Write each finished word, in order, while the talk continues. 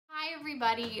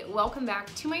everybody, welcome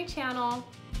back to my channel.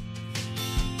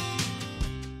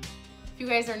 If you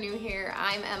guys are new here,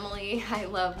 I'm Emily. I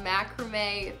love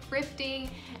macrame, thrifting,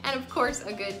 and of course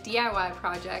a good DIY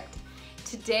project.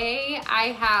 Today I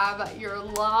have your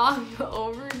long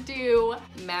overdue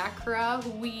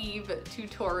Macra-Weave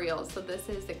tutorial. So this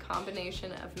is a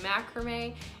combination of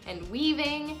macrame and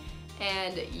weaving,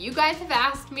 and you guys have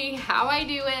asked me how I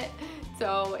do it.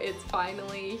 So it's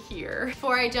finally here.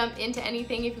 Before I jump into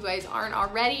anything, if you guys aren't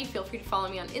already, feel free to follow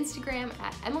me on Instagram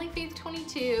at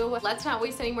EmilyFaith22. Let's not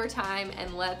waste any more time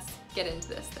and let's get into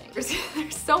this thing. There's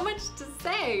so much to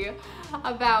say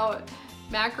about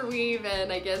Macra-Weave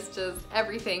and I guess just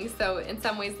everything. So in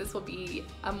some ways this will be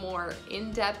a more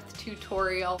in-depth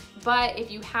tutorial, but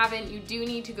if you haven't, you do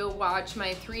need to go watch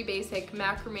my 3 basic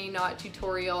macrame knot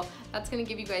tutorial. That's gonna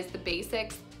give you guys the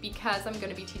basics. Because I'm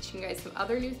gonna be teaching you guys some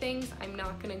other new things, I'm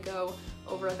not gonna go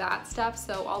over that stuff,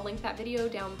 so I'll link that video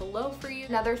down below for you.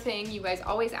 Another thing you guys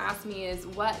always ask me is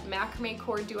what macrame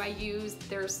cord do I use?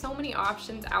 There's so many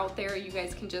options out there. You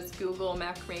guys can just Google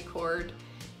macrame cord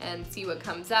and see what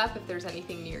comes up. If there's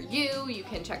anything near you, you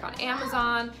can check on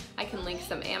Amazon. I can link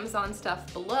some Amazon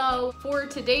stuff below. For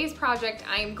today's project,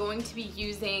 I am going to be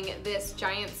using this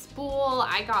giant spool.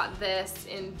 I got this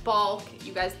in bulk.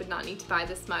 You guys would not need to buy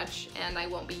this much, and I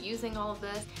won't be using all of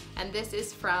this. And this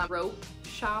is from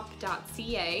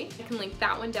ropeshop.ca. I can link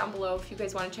that one down below if you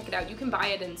guys want to check it out. You can buy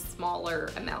it in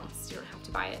smaller amounts. You don't have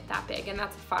to buy it that big, and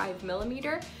that's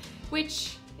 5mm,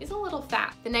 which is a little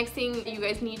fat. The next thing you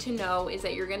guys need to know is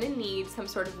that you're gonna need some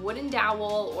sort of wooden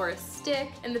dowel or a stick.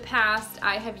 In the past,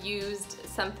 I have used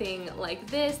something like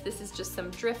this. This is just some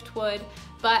driftwood,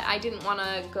 but I didn't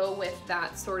wanna go with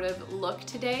that sort of look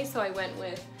today, so I went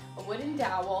with a wooden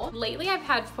dowel. Lately, I've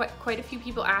had quite a few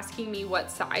people asking me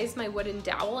what size my wooden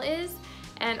dowel is,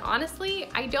 and honestly,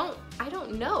 I don't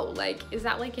know. Like, is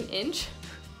that like an inch?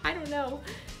 I don't know.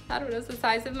 It's the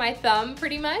size of my thumb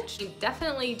pretty much. You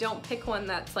definitely don't pick one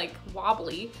that's like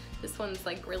wobbly. This one's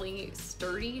like really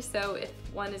sturdy, so if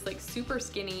one is like super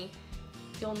skinny,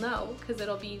 you'll know because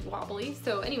it'll be wobbly.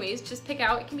 So anyways, just pick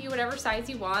out, it can be whatever size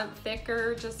you want,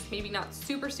 thicker, just maybe not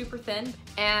super thin.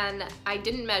 And I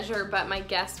didn't measure, but my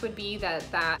guess would be that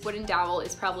that wooden dowel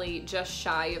is probably just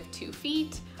shy of 2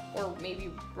 feet, or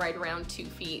maybe right around 2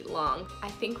 feet long. I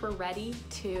think we're ready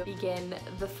to begin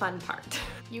the fun part.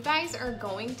 You guys are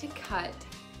going to cut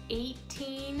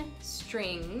 18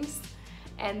 strings,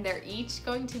 and they're each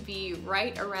going to be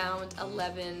right around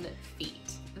 11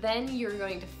 feet. Then you're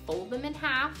going to fold them in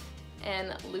half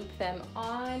and loop them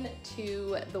on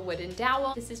to the wooden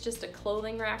dowel. This is just a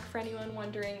clothing rack for anyone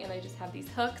wondering, and I just have these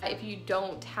hooks. If you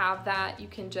don't have that, you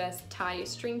can just tie a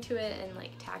string to it and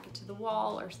like tack it to the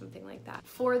wall or something like that.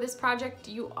 For this project,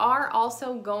 you are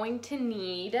also going to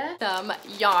need some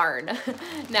yarn.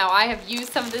 Now, I have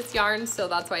used some of this yarn, so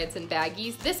that's why it's in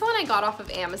baggies. This one I got off of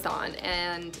Amazon,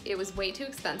 and it was way too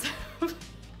expensive.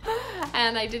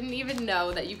 And I didn't even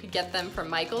know that you could get them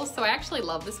from Michael's, so I actually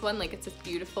love this one. Like, it's this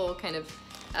beautiful kind of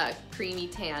creamy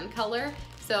tan color.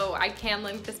 So I can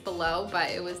link this below, but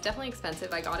it was definitely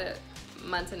expensive. I got it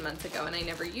months and months ago and I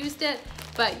never used it.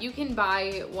 But you can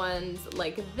buy ones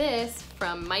like this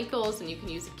from Michael's and you can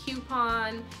use a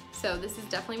coupon. So this is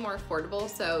definitely more affordable.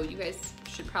 So you guys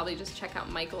should probably just check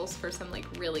out Michael's for some like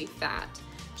really fat,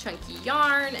 chunky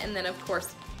yarn. And then of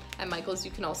course, at Michael's,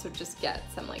 you can also just get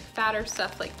some like fatter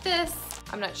stuff like this.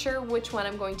 I'm not sure which one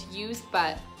I'm going to use,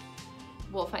 but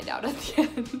we'll find out at the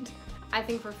end. I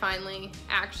think we're finally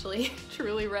actually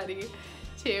truly ready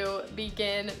to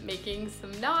begin making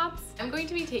some knots. I'm going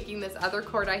to be taking this other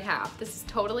cord I have. This is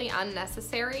totally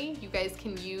unnecessary. You guys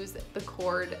can use the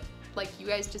cord, like you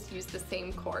guys just use the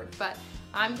same cord, but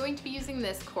I'm going to be using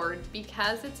this cord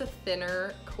because it's a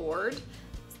thinner cord.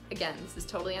 Again, this is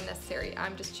totally unnecessary.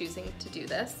 I'm just choosing to do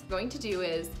this. What I'm going to do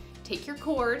is take your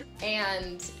cord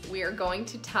and we are going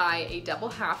to tie a double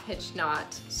half hitch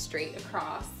knot straight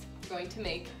across. We're going to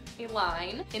make a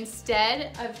line.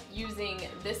 Instead of using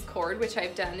this cord, which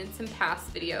I've done in some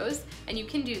past videos, and you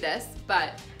can do this,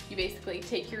 but you basically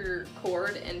take your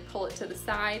cord and pull it to the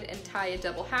side and tie a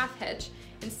double half hitch.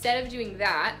 Instead of doing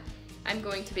that, I'm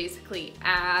going to basically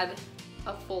add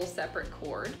a full separate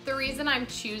cord. The reason I'm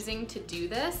choosing to do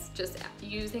this, just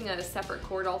using a separate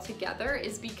cord altogether,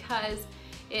 is because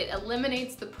it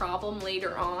eliminates the problem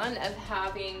later on of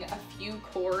having a few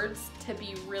cords to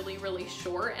be really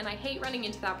short, and I hate running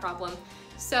into that problem.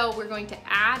 So we're going to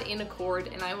add in a cord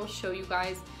and I will show you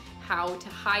guys how to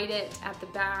hide it at the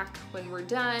back when we're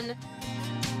done.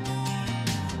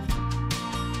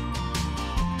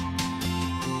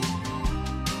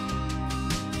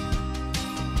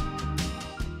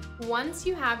 once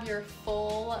you have your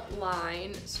full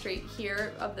line straight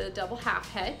here of the double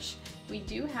half hitch, we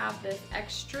do have this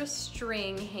extra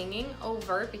string hanging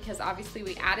over because obviously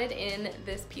we added in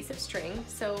this piece of string.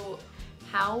 So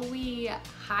how we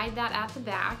hide that at the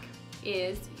back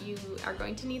is you are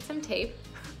going to need some tape.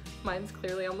 Mine's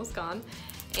clearly almost gone.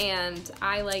 And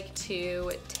I like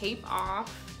to tape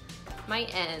off my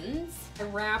ends. I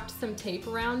wrapped some tape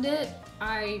around it.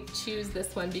 I choose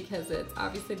this one because it's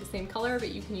obviously the same color, but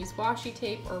you can use washi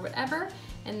tape or whatever.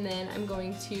 And then I'm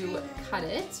going to cut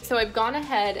it. So I've gone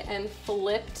ahead and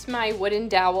flipped my wooden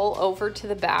dowel over to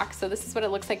the back. So this is what it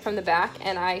looks like from the back,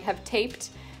 and I have taped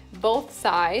both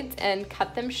sides and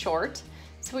cut them short.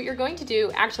 So what you're going to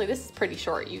do, actually this is pretty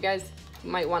short. You guys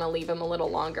might want to leave them a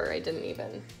little longer. I didn't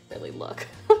even really look.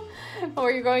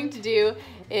 What you're going to do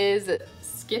is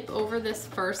skip over this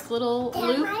first little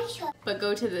loop, but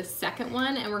go to the second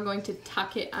one, and we're going to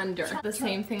tuck it under. The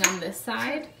same thing on this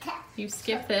side. You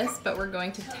skip this, but we're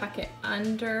going to tuck it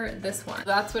under this one.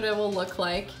 That's what it will look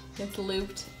like. It's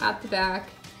looped at the back,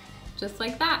 just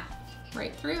like that,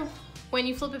 right through. When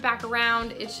you flip it back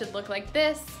around, it should look like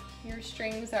this. Your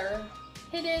strings are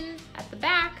hidden at the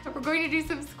back. We're going to do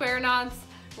some square knots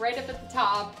right up at the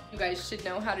top. You guys should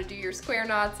know how to do your square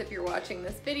knots if you're watching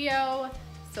this video.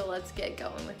 So let's get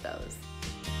going with those.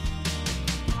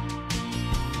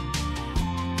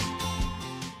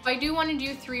 I do want to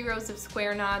do 3 rows of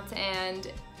square knots,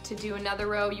 and to do another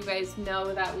row, you guys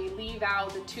know that we leave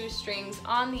out the 2 strings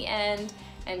on the end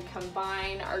and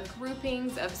combine our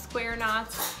groupings of square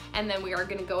knots, and then we are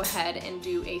going to go ahead and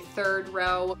do a 3rd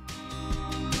row.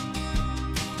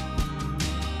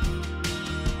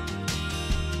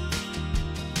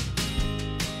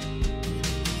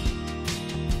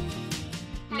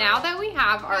 Now that we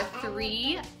have our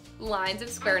 3 lines of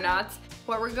square knots,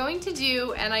 what we're going to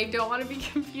do, and I don't want to be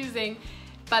confusing,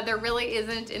 but there really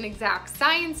isn't an exact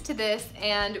science to this,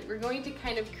 and we're going to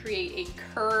kind of create a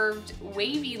curved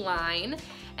wavy line.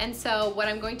 And so what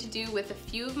I'm going to do with a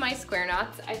few of my square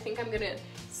knots, I think I'm going to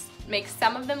make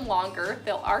some of them longer.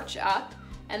 They'll arch up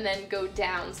and then go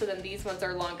down, so then these ones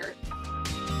are longer.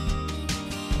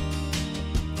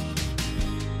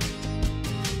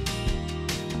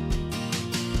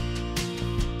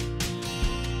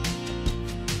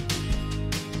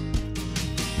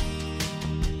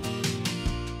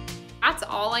 That's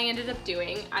all I ended up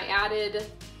doing. I added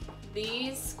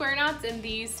these square knots and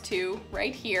these 2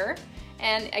 right here.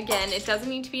 And again, it doesn't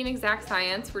need to be an exact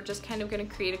science. We're just kind of going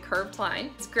to create a curved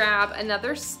line. Let's grab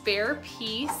another spare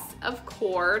piece of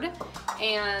cord,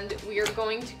 and we are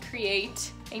going to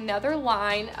create another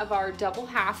line of our double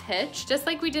half hitch, just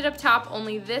like we did up top,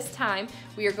 only this time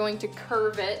we are going to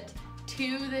curve it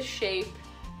to the shape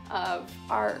of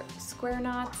our square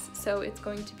knots. So it's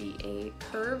going to be a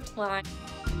curved line.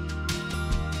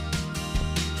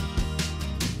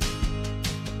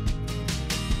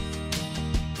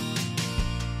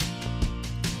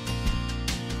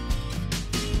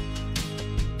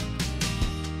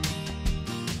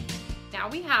 Now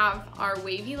we have our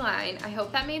wavy line. I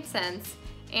hope that made sense.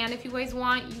 And if you guys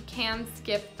want, you can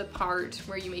skip the part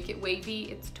where you make it wavy.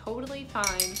 It's totally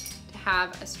fine to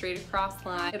have a straight across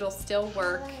line. It'll still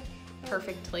work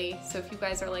perfectly. So if you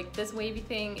guys are like, this wavy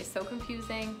thing is so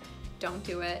confusing, don't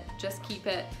do it. Just keep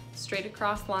it straight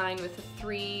across line with the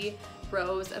 3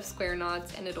 rows of square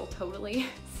knots, and it'll totally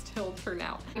still turn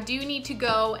out. I do need to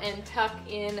go and tuck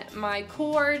in my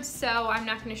cord, so I'm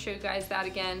not going to show you guys that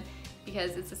again,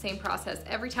 because it's the same process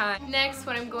every time. Next,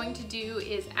 what I'm going to do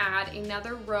is add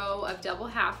another row of double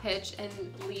half hitch and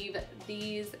leave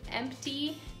these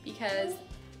empty, because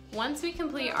once we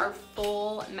complete our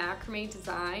full macrame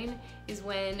design is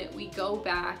when we go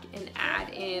back and add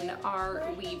in our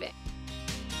weaving.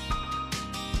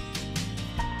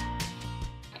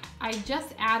 I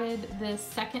just added this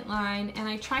second line, and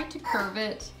I tried to curve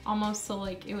it almost so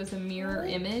like it was a mirror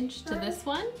image to this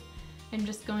one. I'm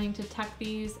just going to tuck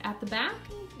these at the back.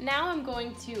 Now I'm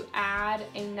going to add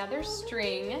another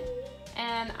string,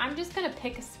 and I'm just gonna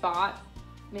pick a spot,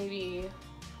 maybe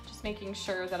just making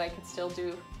sure that I could still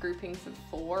do groupings of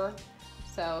 4.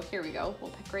 So here we go,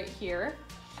 we'll pick right here.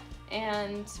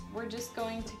 And we're just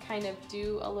going to kind of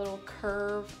do a little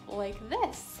curve like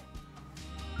this.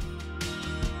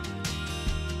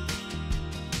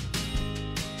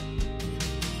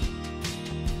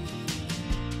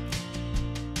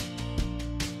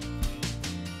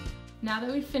 Now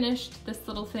that we've finished this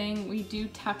little thing, we do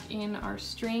tuck in our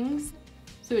strings.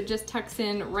 So it just tucks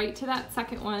in right to that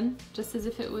second one, just as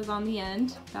if it was on the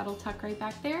end. That'll tuck right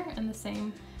back there, and the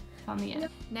same on the end.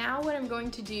 Now what I'm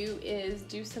going to do is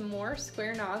do some more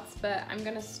square knots, but I'm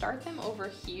gonna start them over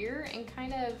here and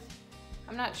kind of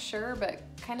I'm not sure, but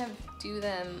kind of do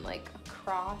them like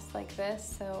across like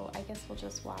this. So I guess we'll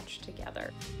just watch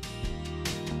together.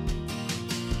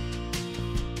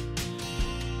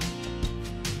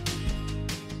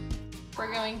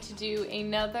 We're going to do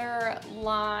another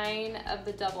line of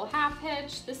the double half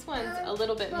hitch. This one's a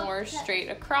little bit more straight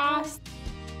across.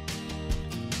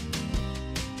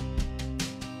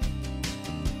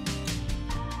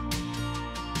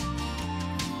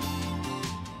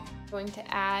 Going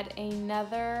to add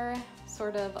another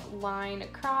sort of line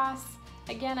across.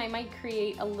 Again, I might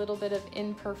create a little bit of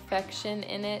imperfection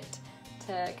in it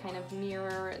to kind of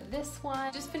mirror this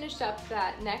one. Just finished up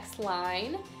that next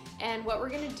line, and what we're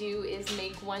gonna do is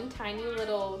make one tiny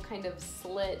little kind of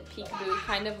slit peekaboo,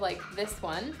 kind of like this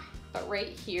one, but right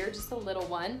here, just a little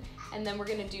one. And then we're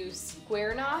gonna do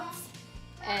square knots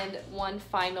and one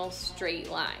final straight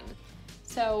line.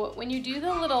 So when you do the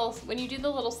little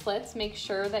slits, make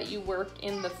sure that you work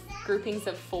in the groupings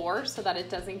of 4 so that it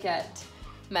doesn't get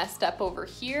messed up over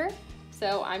here.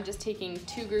 So I'm just taking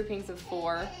 2 groupings of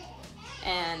 4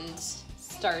 and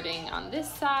starting on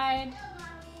this side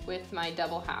with my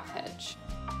double half hitch.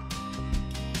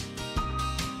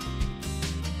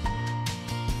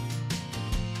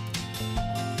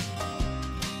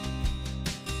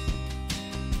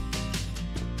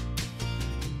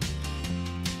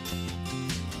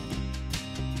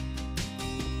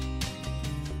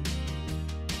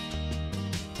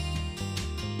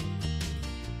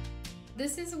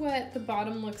 This is what the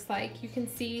bottom looks like. You can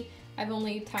see I've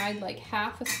only tied like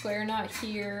half a square knot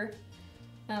here.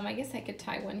 I guess I could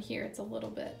tie one here. It's a little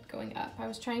bit going up. I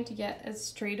was trying to get as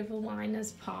straight of a line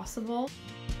as possible.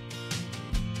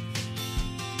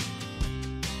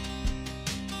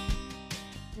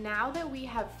 Now that we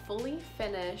have fully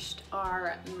finished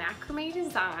our macrame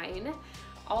design,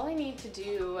 all I need to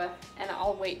do, and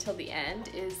I'll wait till the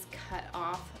end, is cut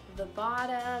off the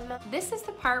bottom. This is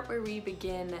the part where we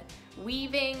begin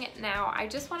weaving. Now, I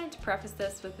just wanted to preface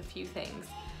this with a few things.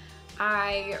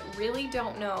 I really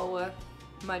don't know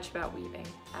much about weaving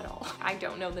at all. I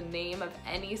don't know the name of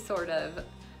any sort of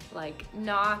like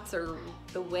knots or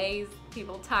the ways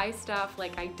people tie stuff.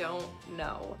 Like, I don't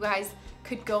know. You guys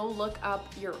could go look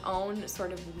up your own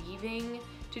sort of weaving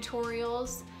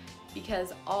tutorials,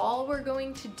 because all we're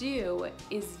going to do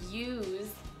is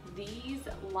use these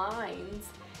lines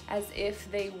as if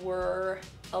they were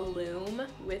a loom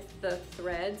with the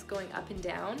threads going up and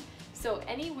down. So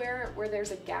anywhere where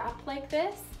there's a gap like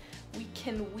this, we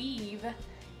can weave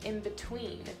in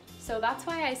between. So that's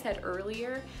why I said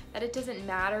earlier that it doesn't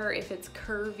matter if it's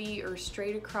curvy or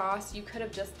straight across. You could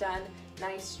have just done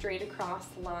nice straight across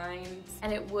lines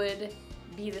and it would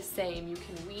be the same. You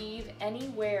can weave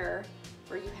anywhere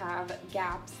where you have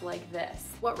gaps like this.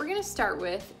 What we're gonna start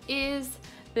with is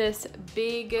this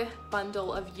big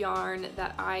bundle of yarn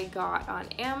that I got on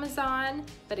Amazon,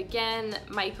 but again,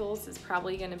 Michael's is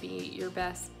probably gonna be your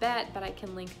best bet, but I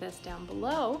can link this down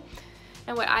below.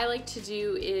 And what I like to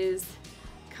do is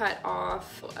cut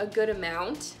off a good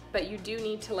amount, but you do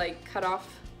need to like cut off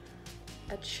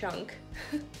a chunk.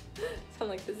 So I'm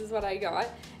like, this is what I got.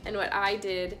 And what I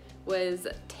did was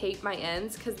tape my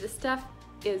ends, because this stuff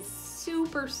is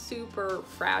super, super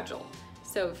fragile.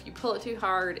 So if you pull it too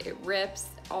hard, it rips,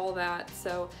 all that.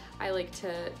 So I like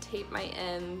to tape my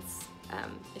ends.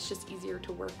 It's just easier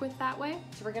to work with that way.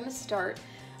 So we're gonna start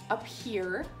up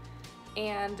here.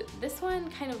 And this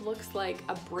one kind of looks like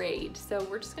a braid. So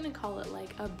we're just gonna call it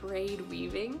like a braid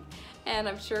weaving. And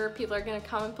I'm sure people are gonna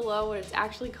comment below what it's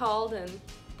actually called, and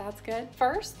that's good.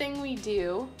 First thing we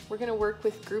do, we're gonna work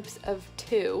with groups of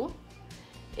 2,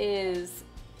 is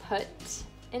put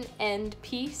an end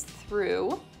piece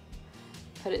through,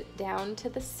 put it down to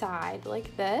the side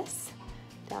like this,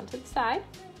 down to the side.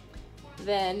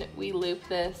 Then we loop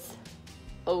this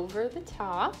over the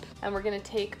top, and we're gonna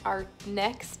take our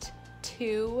next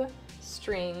 2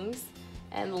 strings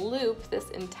and loop this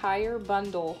entire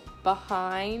bundle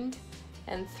behind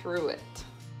and through it.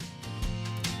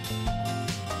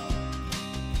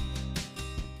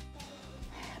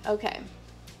 Okay,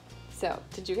 so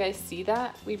did you guys see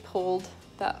that? We pulled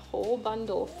that whole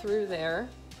bundle through there,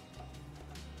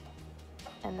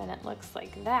 and then it looks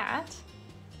like that.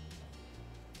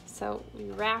 So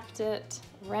we wrapped it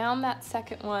around that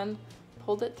second one,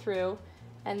 pulled it through,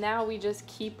 and now we just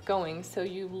keep going. So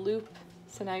you loop,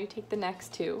 so now you take the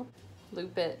next 2,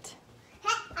 loop it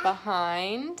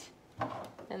behind,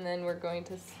 and then we're going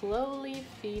to slowly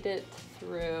feed it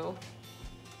through.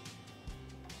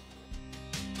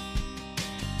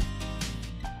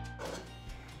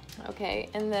 Okay,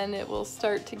 and then it will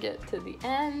start to get to the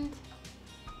end,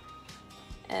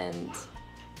 and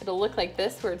it'll look like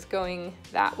this where it's going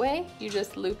that way. You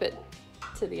just loop it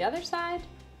to the other side.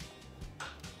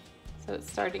 So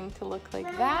it's starting to look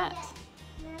like that.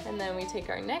 And then we take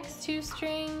our next 2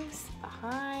 strings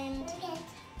behind,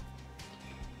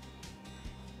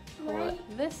 pull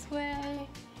it this way.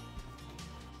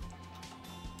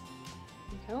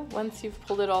 There you go. Once you've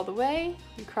pulled it all the way,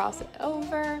 you cross it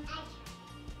over.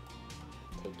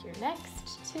 Take your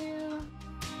next 2.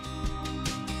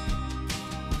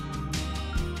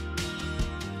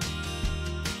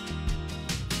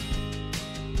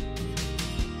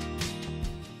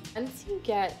 Once you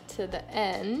get to the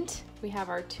end, we have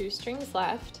our 2 strings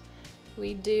left.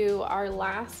 We do our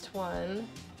last one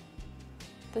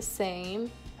the same.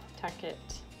 Tuck it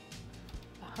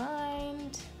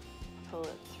behind, pull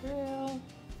it through.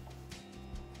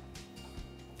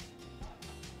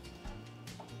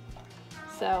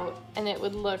 So, and it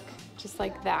would look just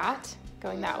like that,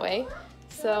 going that way.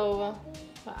 So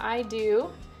what I do,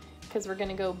 because we're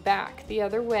gonna go back the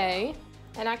other way,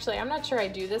 and actually I'm not sure I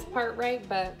do this part right,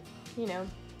 but you know,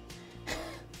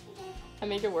 I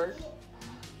make it work.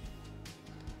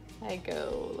 I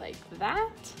go like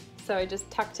that. So I just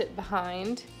tucked it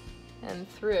behind and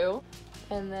through,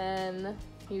 and then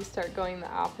you start going the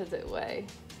opposite way.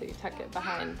 So you tuck it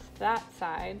behind that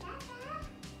side.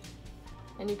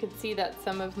 And you can see that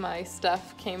some of my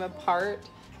stuff came apart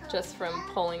just from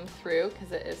pulling through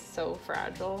because it is so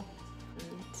fragile.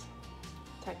 And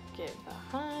tuck it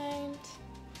behind.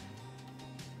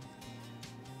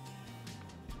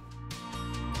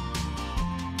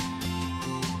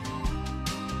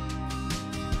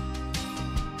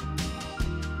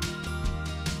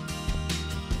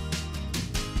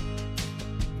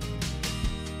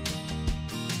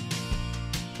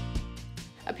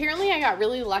 Apparently I got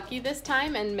really lucky this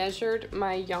time and measured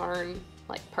my yarn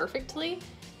like perfectly,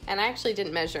 and I actually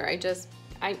didn't measure. I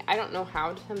don't know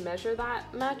how to measure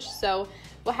that much. So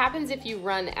what happens if you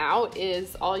run out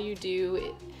is all you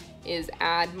do is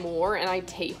add more, and I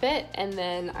tape it, and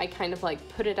then I kind of like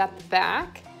put it at the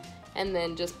back and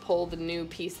then just pull the new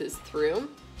pieces through.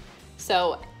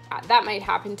 So that might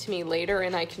happen to me later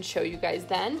and I can show you guys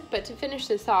then. But to finish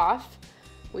this off,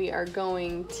 we are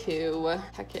going to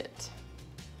tuck it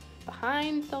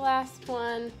behind the last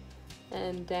one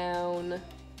and down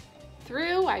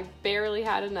through. I barely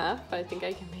had enough, but I think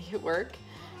I can make it work.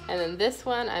 And then this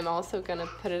one, I'm also gonna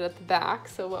put it at the back.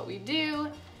 So what we do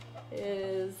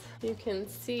is, you can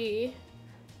see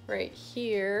right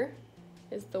here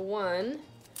is the one,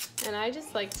 and I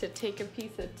just like to take a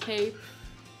piece of tape,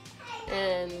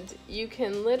 and you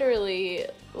can literally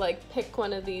like pick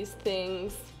one of these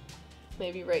things,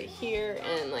 maybe right here,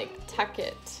 and like tuck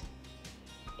it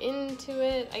into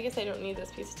it. I guess I don't need this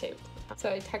piece of tape.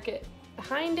 So I tuck it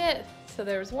behind it. So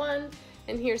there's one,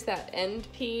 and here's that end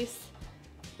piece.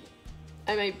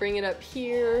 I might bring it up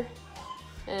here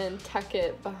and tuck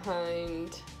it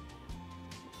behind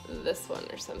this one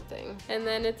or something. And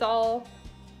then it's all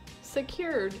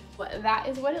secured. That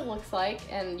is what it looks like,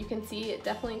 and you can see it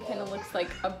definitely kind of looks like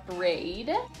a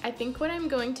braid. I think what I'm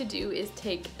going to do is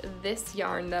take this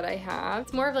yarn that I have.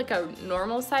 It's more of like a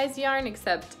normal size yarn,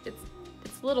 except it's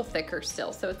a little thicker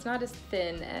still, so it's not as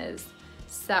thin as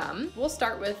some. We'll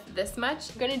start with this much.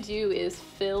 What I'm gonna do is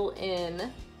fill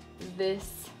in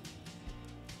this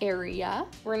area.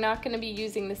 We're not gonna be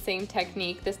using the same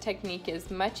technique. This technique is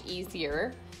much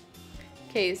easier.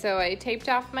 Okay, so I taped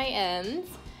off my ends,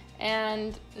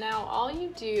 and now all you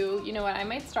do, you know what, I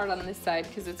might start on this side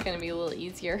because it's gonna be a little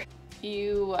easier.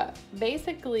 You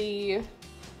basically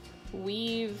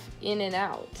weave in and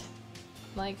out,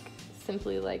 like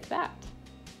simply like that.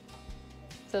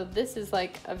 So this is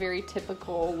like a very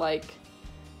typical like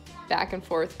back and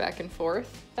forth,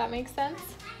 if that makes sense.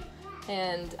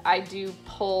 And I do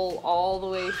pull all the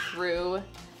way through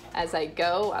as I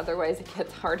go, otherwise it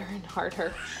gets harder and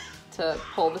harder to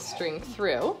pull the string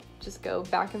through. Just go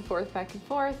back and forth,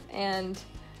 and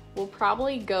we'll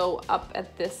probably go up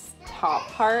at this top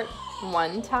part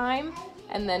one time,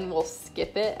 and then we'll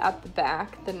skip it at the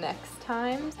back the next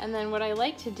time. And then what I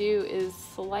like to do is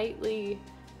slightly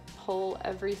pull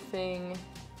everything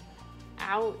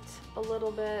out a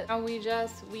little bit. And we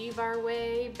just weave our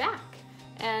way back.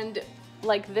 And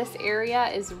like this area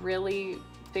is really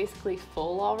basically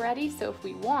full already, so if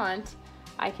we want,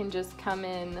 I can just come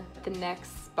in the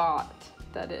next spot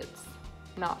that it's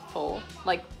not full,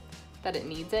 like that it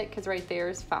needs it, because right there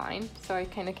is fine. So I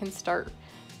kind of can start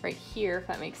right here, if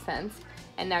that makes sense.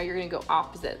 And now you're gonna go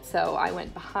opposite. So I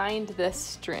went behind this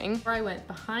string, or I went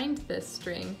behind this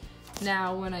string.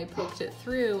 Now when I poked it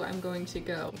through, I'm going to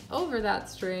go over that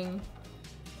string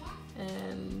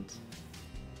and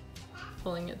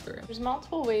pulling it through. There's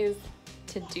multiple ways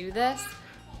to do this.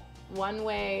 One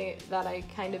way that I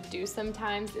kind of do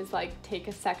sometimes is like take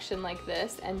a section like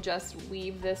this and just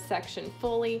weave this section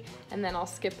fully, and then I'll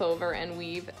skip over and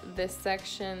weave this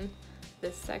section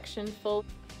full.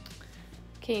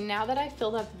 Okay, now that I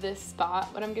filled up this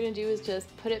spot, what I'm gonna do is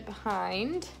just put it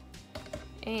behind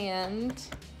and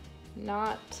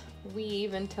not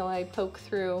weave until I poke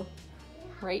through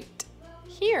right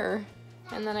here.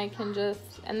 And then I can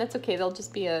just, and that's okay, there'll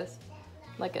just be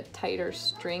like a tighter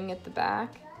string at the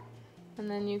back. And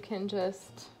then you can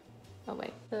just, oh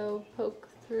wait, so poke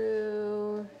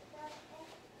through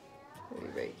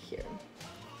right here.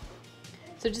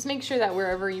 So just make sure that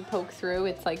wherever you poke through,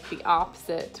 it's like the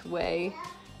opposite way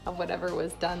of whatever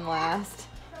was done last.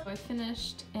 So I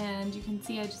finished, and you can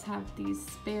see I just have these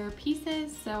spare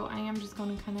pieces, so I am just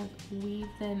going to kind of weave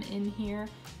them in here.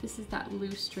 This is that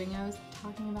loose string I was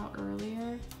talking about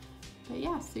earlier. But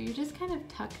yeah, so you just kind of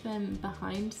tuck them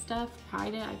behind stuff,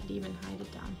 hide it. I could even hide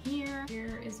it down here.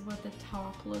 Here is what the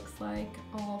top looks like,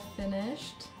 all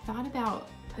finished. Thought about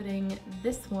putting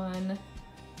this one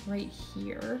right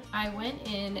here. I went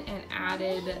in and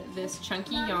added this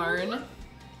chunky yarn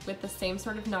with the same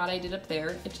sort of knot I did up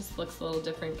there. It just looks a little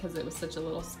different because it was such a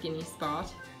little skinny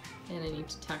spot. And I need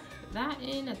to tuck that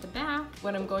in at the back.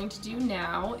 What I'm going to do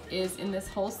now is in this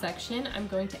whole section, I'm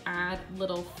going to add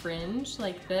little fringe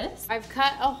like this. I've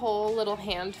cut a whole little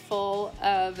handful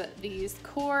of these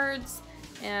cords,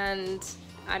 and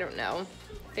I don't know,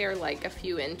 they're like a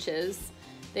few inches.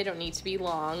 They don't need to be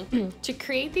long. To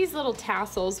create these little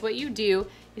tassels, what you do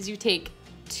is you take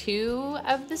 2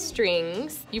 of the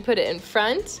strings, you put it in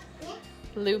front,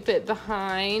 loop it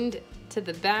behind to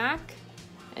the back,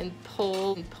 and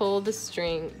pull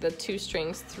the 2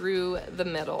 strings through the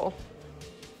middle,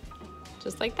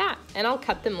 just like that. And I'll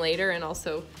cut them later and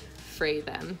also fray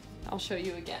them. I'll show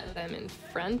you again. Them in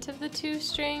front of the 2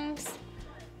 strings,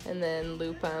 and then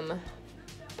loop them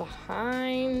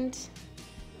behind,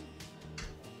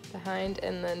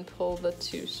 and then pull the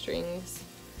 2 strings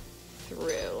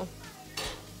through,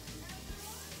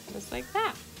 just like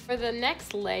that. For the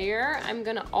next layer, I'm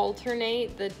gonna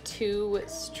alternate the 2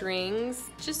 strings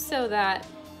just so that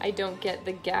I don't get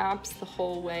the gaps the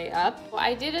whole way up.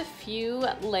 I did a few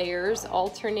layers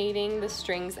alternating the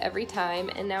strings every time,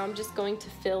 and now I'm just going to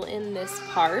fill in this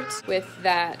part with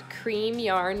that cream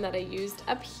yarn that I used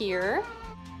up here.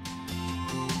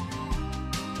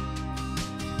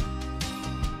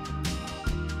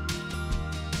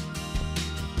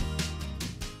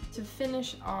 To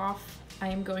finish off, I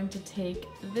am going to take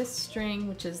this string,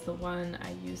 which is the one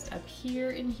I used up here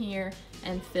and here,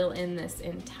 and fill in this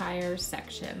entire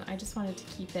section. I just wanted to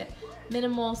keep it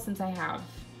minimal since I have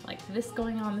like this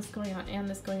going on, and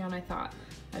this going on. I thought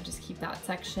I'd just keep that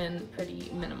section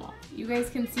pretty minimal. You guys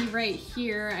can see right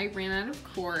here, I ran out of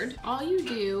cord. All you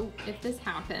do if this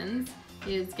happens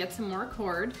is get some more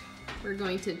cord. We're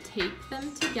going to tape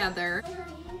them together.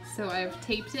 So I've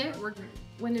taped it.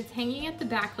 When it's hanging at the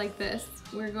back like this,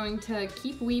 we're going to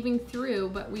keep weaving through,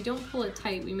 but we don't pull it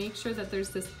tight. We make sure that there's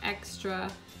this extra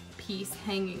piece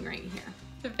hanging right here.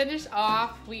 To finish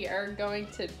off, we are going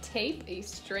to tape a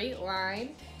straight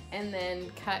line and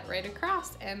then cut right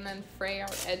across and then fray our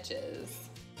edges.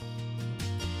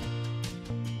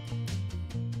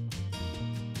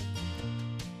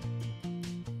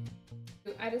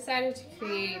 I decided to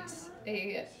create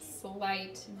a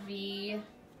slight V,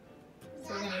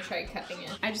 so we're gonna try cutting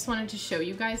it. I just wanted to show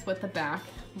you guys what the back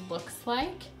looks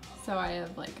like. So I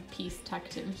have like a piece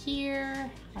tucked in here,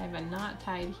 I have a knot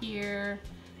tied here,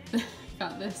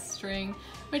 got this string,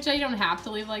 which I don't have to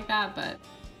leave like that, but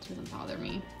it doesn't bother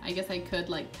me. I guess I could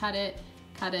like cut it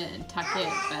and tuck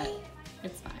it, but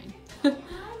it's fine.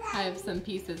 I have some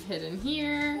pieces hidden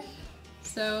here.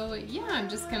 So yeah, I'm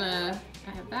just gonna,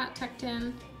 I have that tucked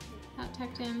in, that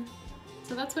tucked in.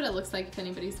 So that's what it looks like if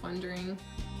anybody's wondering.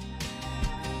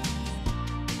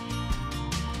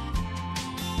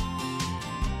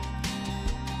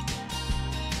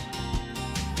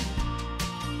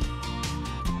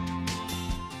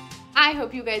 I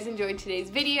hope you guys enjoyed today's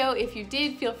video. If you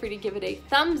did, feel free to give it a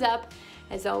thumbs up.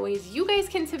 As always, you guys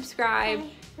can subscribe.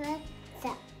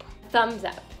 Thumbs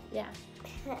up, yeah.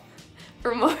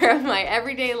 For more of my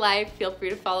everyday life, feel free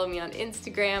to follow me on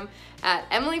Instagram at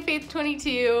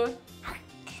EmilyFaith22.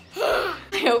 I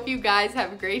hope you guys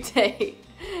have a great day,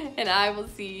 and I will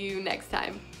see you next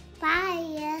time.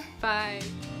 Bye. Bye.